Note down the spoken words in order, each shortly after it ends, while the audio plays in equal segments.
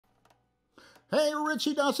Hey,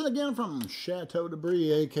 Richie Dawson again from Chateau Debris,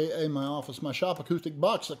 aka my office, my shop, Acoustic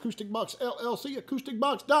Box, Acoustic Box LLC,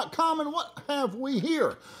 acousticbox.com, and what have we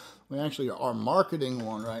here? We actually are marketing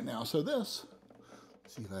one right now. So this,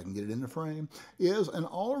 see if I can get it in the frame, is an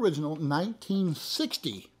all-original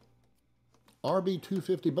 1960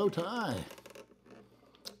 RB250 bow tie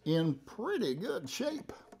in pretty good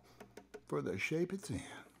shape for the shape it's in.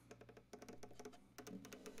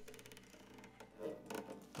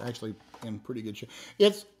 Actually in pretty good shape.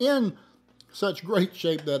 It's in such great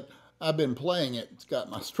shape that I've been playing it. It's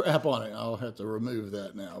got my strap on it. I'll have to remove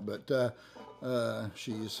that now. But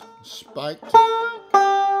she's spiked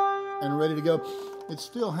and ready to go. It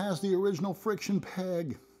still has the original friction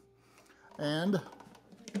peg and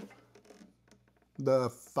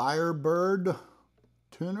the Firebird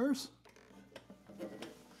tuners.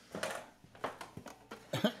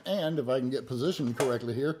 And if I can get positioned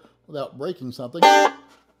correctly here without breaking something.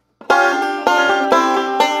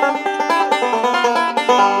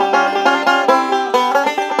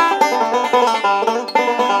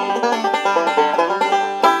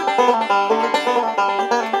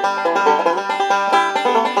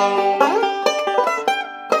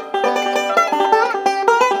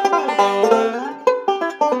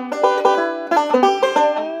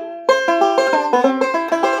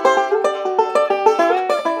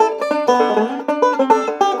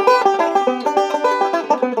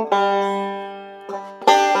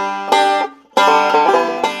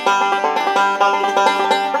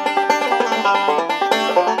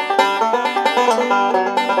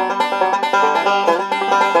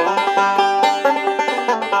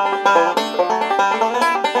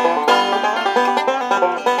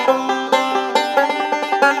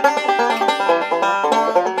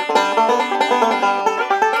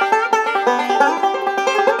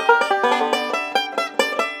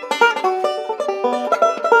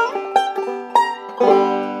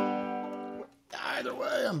 Either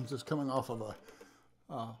way, I'm just coming off of a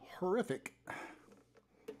horrific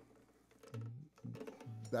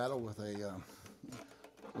battle with a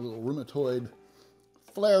little rheumatoid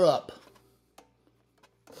flare-up.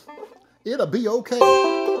 It'll be okay.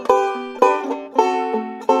 So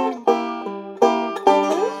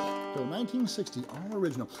 1960, all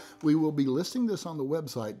original. We will be listing this on the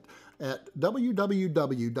website at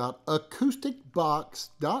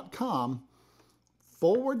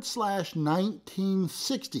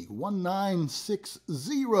www.acousticbox.com/1960, 1960.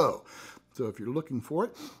 So if you're looking for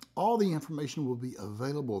it, all the information will be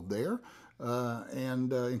available there,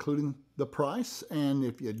 including the price. And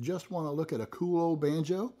if you just want to look at a cool old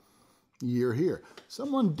banjo, you're here.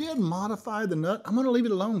 Someone did modify the nut. I'm going to leave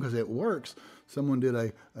it alone because it works. Someone did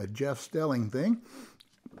a Jeff Stelling thing.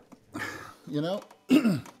 You know,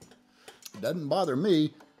 doesn't bother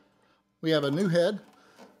me. We have a new head,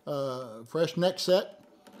 fresh neck set.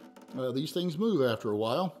 These things move after a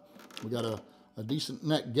while. We got a decent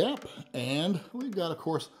neck gap, and we've got, of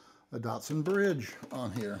course, a Datsun bridge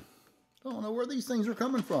on here. Don't know where these things are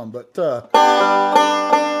coming from, but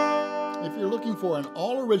if you're looking for an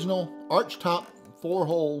all-original Archtop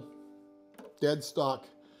 4-hole dead stock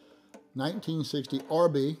 1960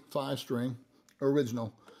 RB 5-string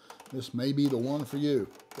original, this may be the one for you.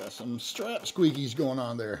 Got some strap squeakies going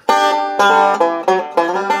on there.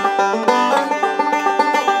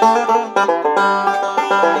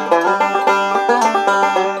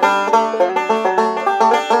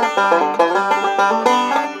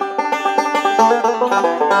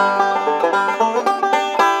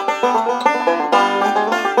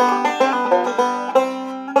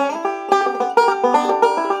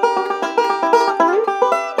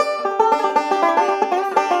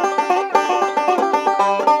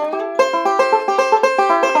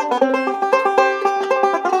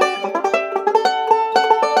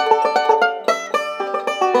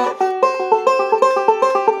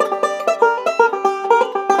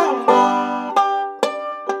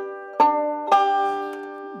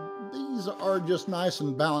 Are just nice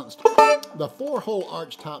and balanced. The 4-hole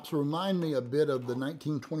Archtops remind me a bit of the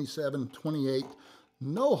 1927-28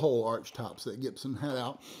 no-hole Archtops that Gibson had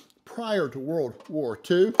out prior to World War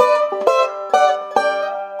II.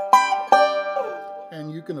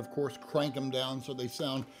 And you can, of course, crank them down so they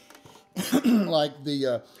sound like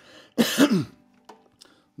the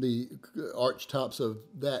Archtops of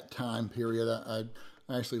that time period. I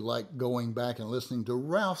actually like going back and listening to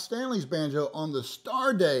Ralph Stanley's banjo on the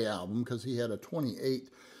Star Day album, because he had a 28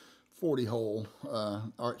 40-hole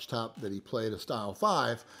Archtop that he played a Style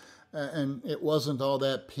 5, and it wasn't all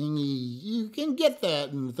that pingy. You can get that,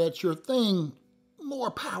 and if that's your thing,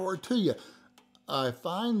 more power to you. I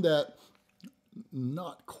find that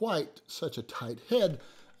not quite such a tight head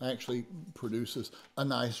actually produces a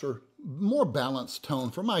nicer, more balanced tone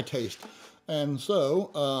for my taste. And so,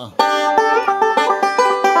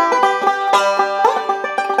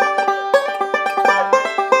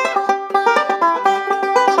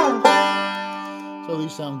 so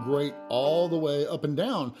these sound great all the way up and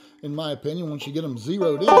down, in my opinion, once you get them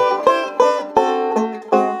zeroed in.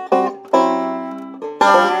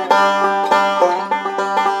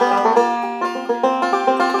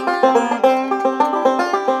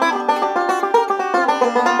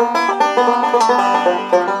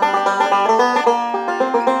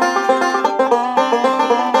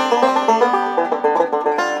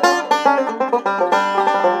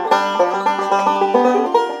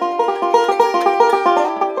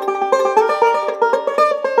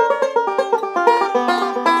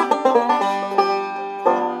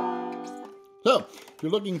 So, if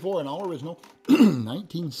you're looking for an all-original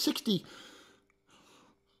 1960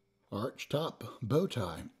 Archtop bow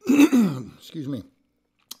tie, excuse me,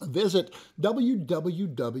 visit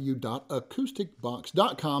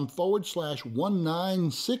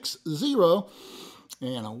www.acousticbox.com/1960,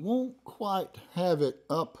 and I won't quite have it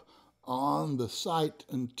up on the site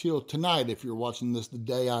until tonight if you're watching this the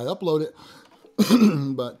day I upload it,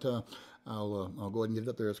 but I'll go ahead and get it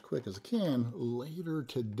up there as quick as I can later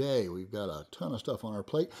today. We've got a ton of stuff on our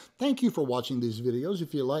plate. Thank you for watching these videos.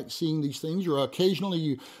 If you like seeing these things, or occasionally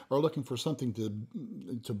you are looking for something to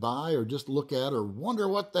buy or just look at or wonder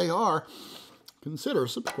what they are, consider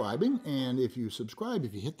subscribing. And if you subscribe,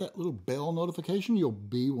 if you hit that little bell notification, you'll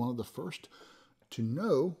be one of the first to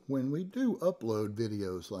know when we do upload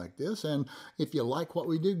videos like this. And if you like what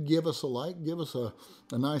we do, give us a like, give us a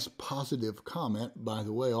nice positive comment. By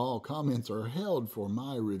the way, all comments are held for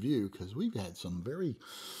my review, because we've had some very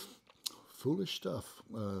foolish stuff.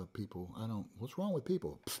 People, what's wrong with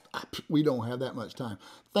people? We don't have that much time.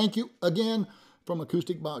 Thank you again from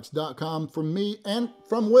acousticbox.com, from me and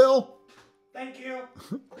from Will. Thank you.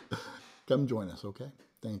 Come join us, okay?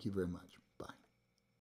 Thank you very much.